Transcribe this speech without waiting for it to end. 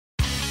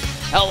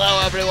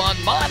Hello everyone,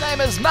 my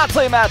name is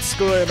Matty Matt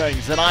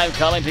Screamings and I'm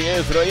calling to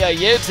you through your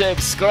YouTube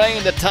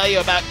screen to tell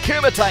you about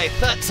KUMITE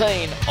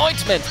 13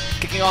 Ointment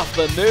kicking off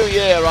the new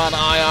year on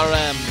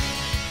IRM.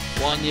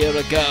 1 year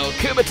ago,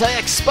 KUMITE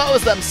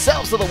exposed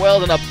themselves to the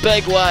world in a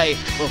big way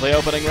with the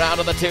opening round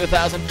of the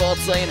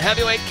 2014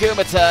 Heavyweight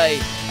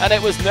KUMITE, and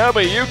it was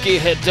Nobuyuki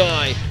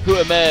Hidoi who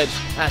emerged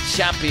as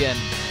champion.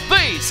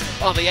 These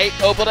are the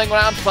 8 opening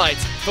round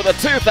fights for the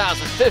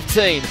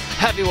 2015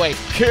 Heavyweight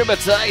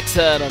KUMITE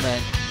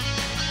tournament.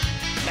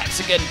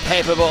 Mexican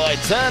paperboy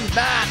turned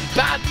man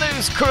Bad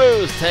News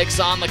Cruz takes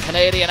on the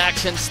Canadian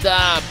action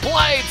star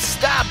Blade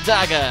Stab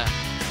Dagger.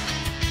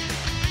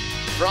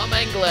 From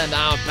England,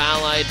 our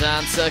ballet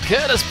dancer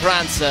Curtis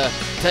Prancer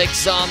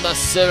takes on the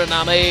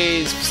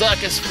Surinamese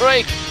circus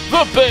freak,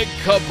 the Big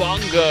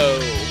Kabongo.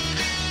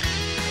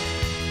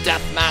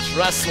 Deathmatch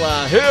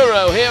wrestler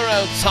Hiro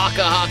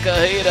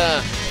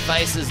Takahakahita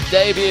faces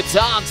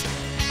debutante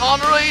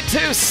Henri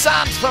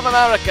Toussaint from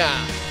America.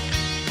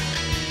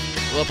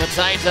 The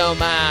Potato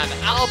Man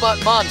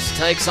Albert Muntz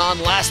takes on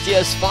last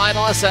year's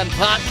finalist and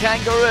part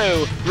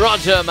kangaroo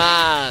Roger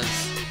Maz.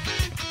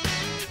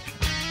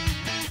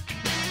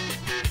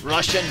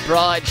 Russian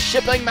Bride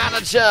shipping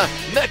manager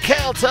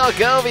Mikhail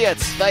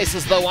Targoviets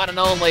faces the one and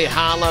only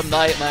Harlem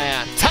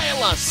Nightmare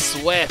Taylor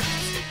Swift.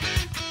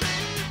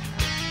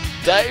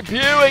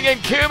 Debuting in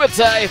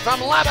KUMITE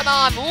from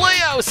Lebanon,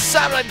 Leo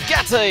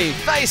Serengeti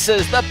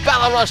faces the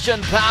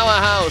Belarusian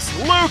powerhouse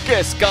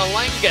Lucas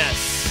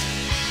Galingas.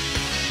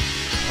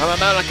 From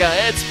America,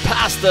 it's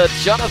Pastor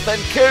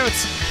Jonathan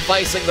Coots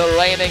facing the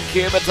reigning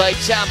KUMITE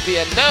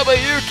champion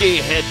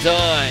Nobuyuki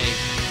Hidoi.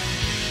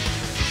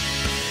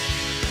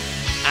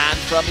 And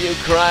from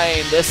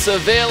Ukraine, the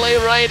severely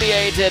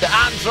radiated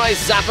Andrei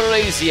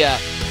Zaporizhia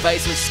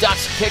faces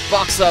Dutch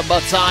kickboxer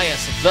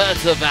Matthias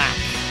Vertevak.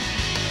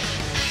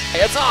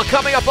 It's all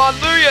coming up on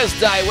New Year's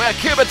Day, where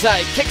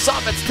KUMITE kicks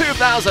off its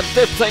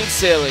 2015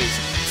 series,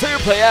 2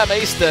 p.m.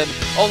 Eastern,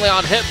 only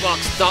on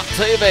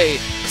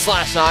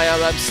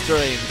hitbox.tv/IRM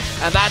stream.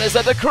 And that is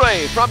a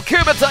decree from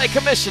KUMITE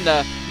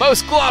Commissioner,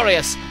 Most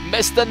Glorious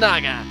Mr.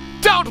 Naga.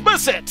 Don't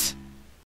miss it!